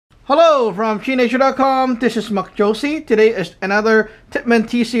Hello from GearNation.com. This is Mark Josie. Today is another Tippmann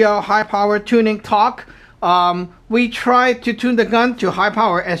TCR high power tuning talk. We tried to tune the gun to high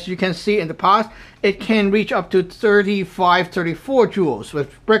power. As you can see in the past, it can reach up to 34 joules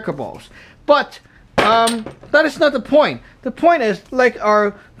with breaker balls. But that is not the point. The point is, like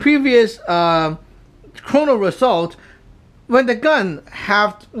our previous chrono result, when the gun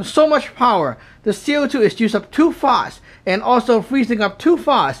have so much power, the CO2 is used up too fast and also freezing up too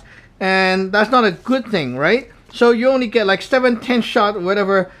fast, and that's not a good thing, right? So you only get like 7-10 shot or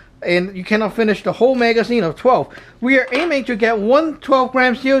whatever, and you cannot finish the whole magazine of 12. We are aiming to get 112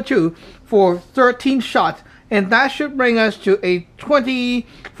 gram CO2 for 13 shots, and that should bring us to a 24-25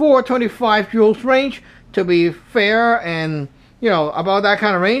 joules range, to be fair, and you know, about that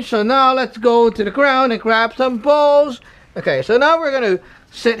kind of range. So now let's go to the ground and grab some balls. Okay, so now we're going to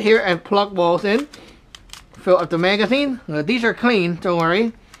sit here and plug balls in. Fill up the magazine. These are clean, don't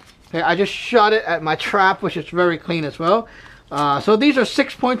worry. Okay, I just shot it at my trap, which is very clean as well. So these are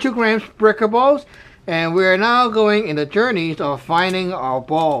 6.2 grams breaker balls. And we're now going in the journeys of finding our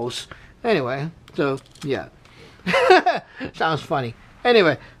balls. Anyway, so yeah. Sounds funny.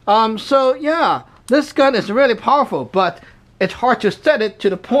 Anyway, so yeah, this gun is really powerful, but it's hard to set it to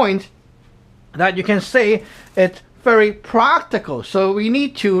the point that you can say it's very practical. So we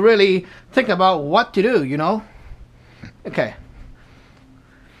need to really think about what to do, you know. Okay,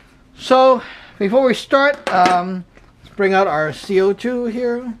 so before we start, let's bring out our CO2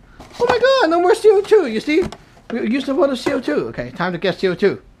 here. Oh my god, no more CO2. You see, we used a lot of CO2. Okay, time to get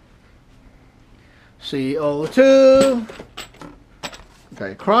CO2. CO2.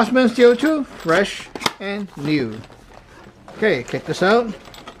 Okay, Crossman CO2, fresh and new. Okay, check this out.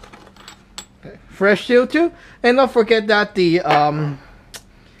 Fresh CO2, and don't forget that the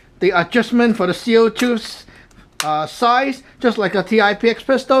adjustment for the CO2 size, just like a TIPX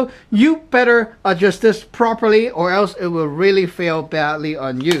pistol, you better adjust this properly, or else it will really fail badly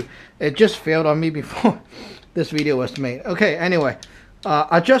on you. It just failed on me before this video was made. Okay, anyway,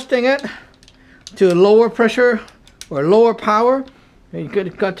 adjusting it to lower pressure or lower power, you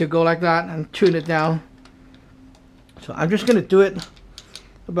got to go like that and tune it down. So I'm just gonna do it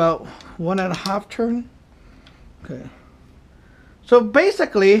about 1.5 turn. Okay, so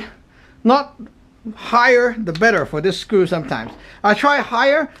basically not higher the better for this screw. Sometimes I try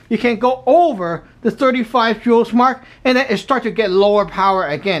higher, you can go over the 35 joules mark, and then it starts to get lower power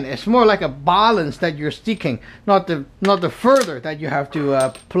again. It's more like a balance that you're seeking, not the further that you have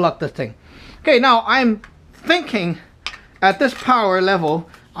to plug the thing. Okay, now I'm thinking at this power level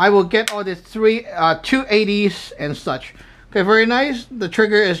I will get all these 280s and such. Okay, very nice. The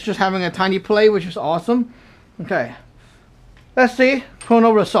trigger is just having a tiny play, which is awesome. Okay, let's see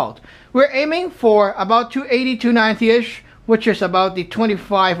chrono result. We're aiming for about 280, 290-ish, which is about the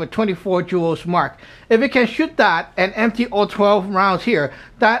 25 or 24 joules mark. If we can shoot that and empty all 12 rounds here,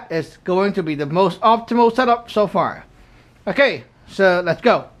 that is going to be the most optimal setup so far. Okay, so let's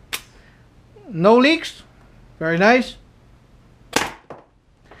go. No leaks. Very nice.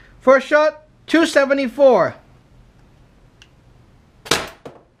 First shot, 274.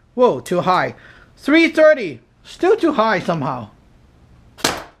 Whoa, too high. 330, still too high somehow.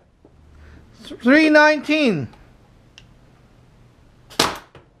 319.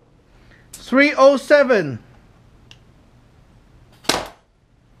 307.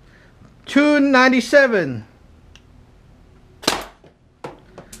 297.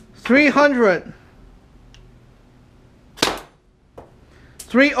 300.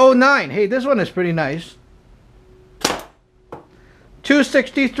 309. Hey, this one is pretty nice.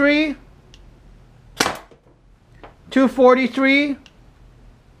 263, 243,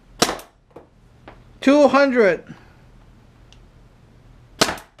 200,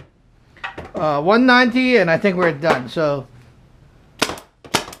 190, and I think we're done. So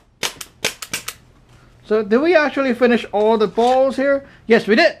did we actually finish all the balls here? Yes,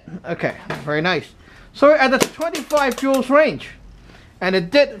 we did. Okay, very nice. So we're at the 25 joules range, and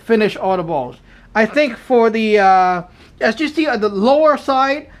it did finish all the balls. I think for the as you see at the lower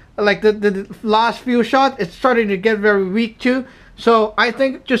side, like the last few shots, it's starting to get very weak too. So I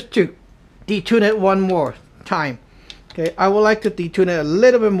think just to detune it one more time. Okay, I would like to detune it a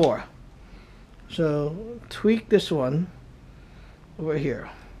little bit more. So tweak this one over here.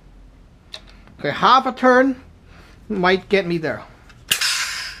 Okay, half a turn might get me there.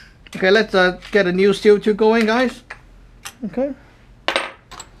 Okay, let's get a new CO2 going, guys. Okay.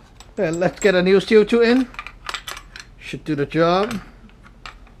 Let's get a new CO2 in. Should do the job.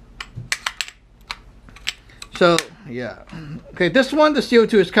 So yeah, okay, this one, the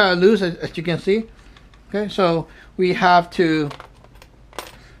CO2 is kind of loose, as you can see. Okay, so we have to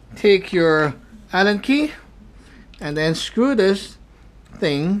take your Allen key and then screw this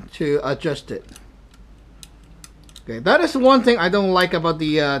thing to adjust it. Okay, that is one thing I don't like about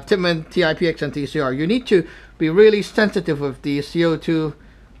the Tippmann TIPX and TCR. You need to be really sensitive with the CO2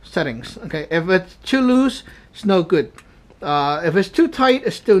 settings. Okay, if it's too loose, it's no good. If it's too tight,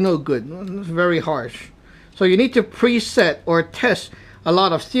 it's still no good. It's very harsh. So you need to preset or test a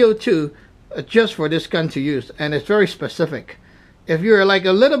lot of CO2 just for this gun to use, and it's very specific. If you're like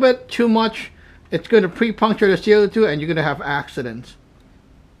a little bit too much, it's going to pre-puncture the CO2 and you're going to have accidents.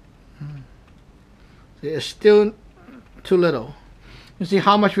 It's still too little. You see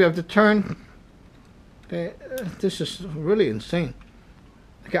how much we have to turn? Okay, this is really insane.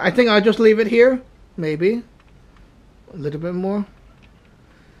 Okay, I think I'll just leave it here. Maybe a little bit more.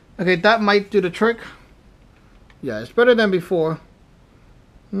 Okay, that might do the trick. Yeah, it's better than before.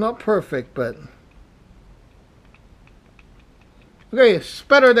 Not perfect, but okay, it's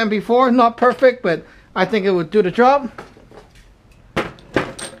better than before. Not perfect, but I think it would do the job.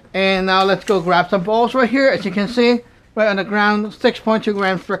 And now let's go grab some balls right here. As you can see, right on the ground, 6.2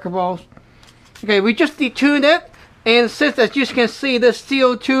 gram striker balls. Okay, we just detuned it, and since, as you can see, this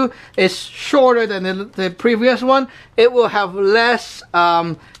CO2 is shorter than the previous one, it will have less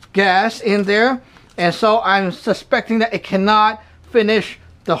gas in there, and so I'm suspecting that it cannot finish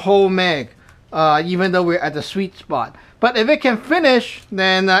the whole mag, even though we're at the sweet spot. But if it can finish,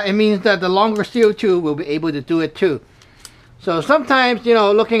 then it means that the longer CO2 will be able to do it too. So sometimes, you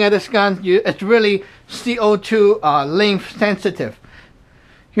know, looking at this gun, it's really CO2 length sensitive.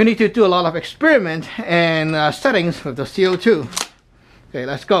 You need to do a lot of experiment and settings with the CO2. Okay,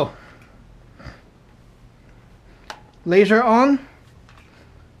 let's go. Laser on.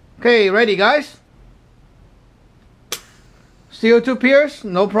 Okay, ready guys. CO2 pierce,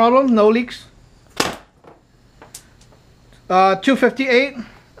 no problem, no leaks. 258.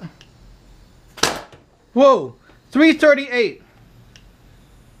 Whoa, 338.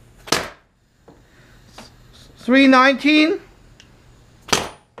 319.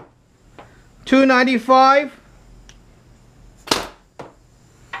 295.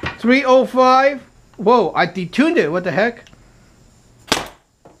 305. Whoa, I detuned it, what the heck?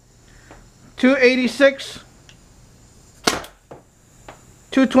 286.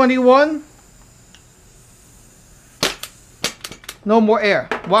 221. No more air.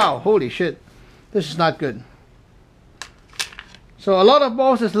 Wow, holy shit. This is not good. So a lot of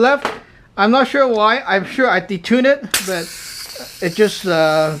balls is left. I'm not sure why. I'm sure I detuned it, but it just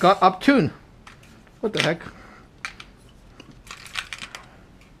got uptuned. What the heck?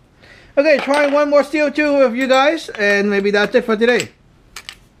 Okay, trying one more CO2 with you guys, and maybe that's it for today.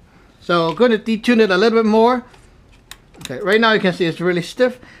 So I'm going to detune it a little bit more. Okay, right now you can see it's really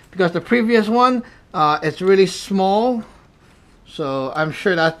stiff because the previous one it's really small. So I'm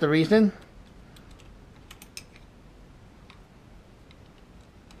sure that's the reason.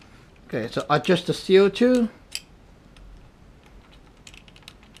 Okay, so adjust the CO2.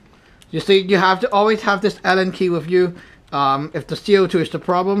 You see, you have to always have this Allen key with you if the CO2 is the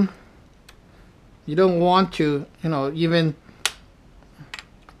problem. You don't want to, you know, even...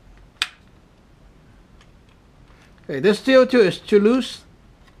 Okay, this CO2 is too loose,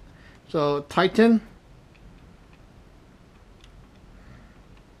 so tighten.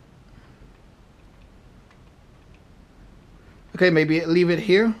 Okay, maybe leave it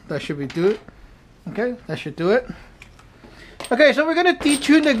here. That should do it. Okay, that should do it. Okay, so we're gonna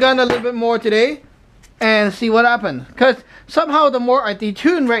detune the gun a little bit more today and see what happens. Because somehow the more I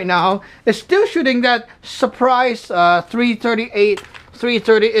detune right now, it's still shooting that surprise 338,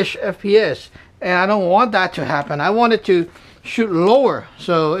 330-ish FPS. And I don't want that to happen. I want it to shoot lower.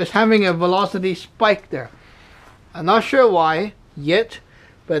 So it's having a velocity spike there. I'm not sure why yet,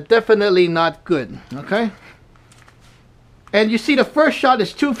 but definitely not good. Okay? And you see the first shot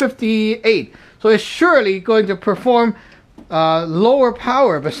is 258. So it's surely going to perform lower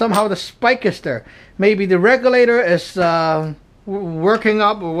power, but somehow the spike is there. Maybe the regulator is working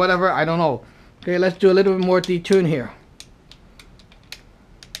up or whatever. I don't know. Okay, let's do a little bit more detune here.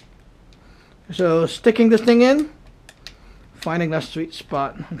 So sticking this thing in, finding that sweet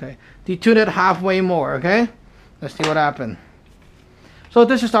spot. Okay, detune it halfway more. Okay, let's see what happened. So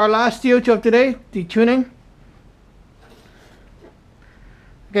this is our last CO2 of today, detuning.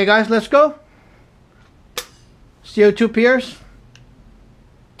 Okay guys, let's go. CO2 pierce.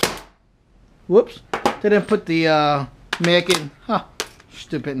 Whoops, didn't put the mag in. Huh,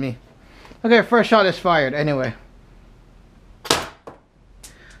 stupid me. Okay, first shot is fired anyway.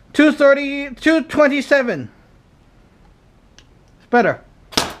 230, 227. It's better.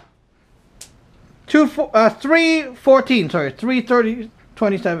 314, sorry, 330,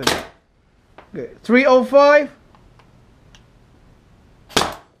 27. Okay, 305.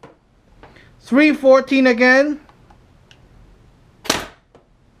 314 again.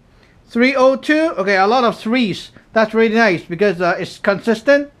 302. Okay, a lot of threes. That's really nice because it's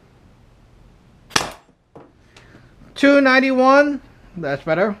consistent. 291. That's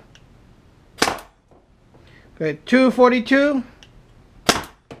better. Okay, 242.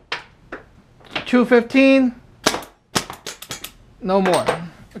 215. No more.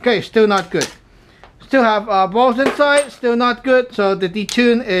 Okay, still not good. Still have balls inside. Still not good. So the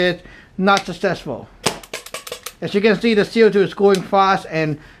detune is not successful. As you can see, the CO2 is going fast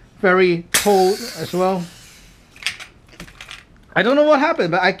and very cold as well. I don't know what happened,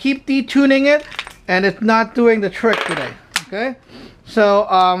 but I keep detuning it and it's not doing the trick today. Okay, so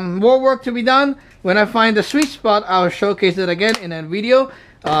more work to be done. When I find the sweet spot, I'll showcase it again in a video.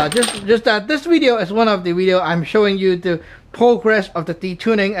 Just that this video is one of the video I'm showing you the progress of the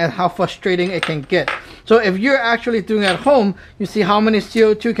detuning and how frustrating it can get. So if you're actually doing it at home, you see how many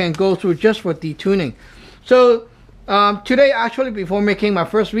CO2 can go through just for detuning. So today, actually, before making my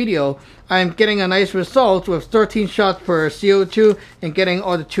first video, I'm getting a nice result with 13 shots per CO2 and getting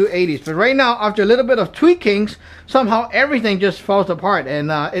all the 280s. But right now, after a little bit of tweakings, somehow everything just falls apart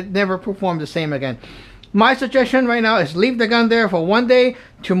and it never performed the same again. My suggestion right now is leave the gun there for one day.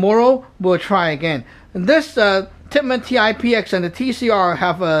 Tomorrow, we'll try again. And this Tippmann TIPX and the TCR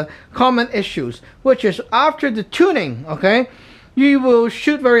have common issues, which is after the tuning, okay, you will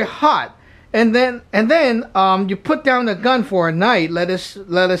shoot very hot. And then you put down the gun for a night, let it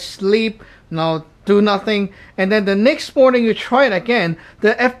sleep, do nothing, and then the next morning you try it again,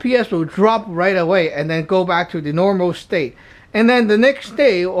 the FPS will drop right away and then go back to the normal state. And then the next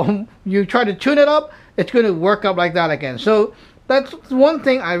day you try to tune it up, it's going to work up like that again. So that's one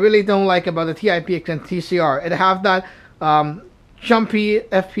thing I really don't like about the TIPX and TCR. It have that jumpy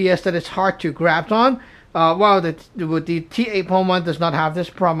FPS that is hard to grasp on. While the T8.1 does not have this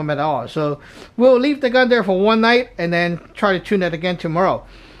problem at all. So we'll leave the gun there for one night and then try to tune it again tomorrow.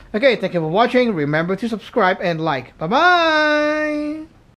 Okay, thank you for watching. Remember to subscribe and like. Bye bye.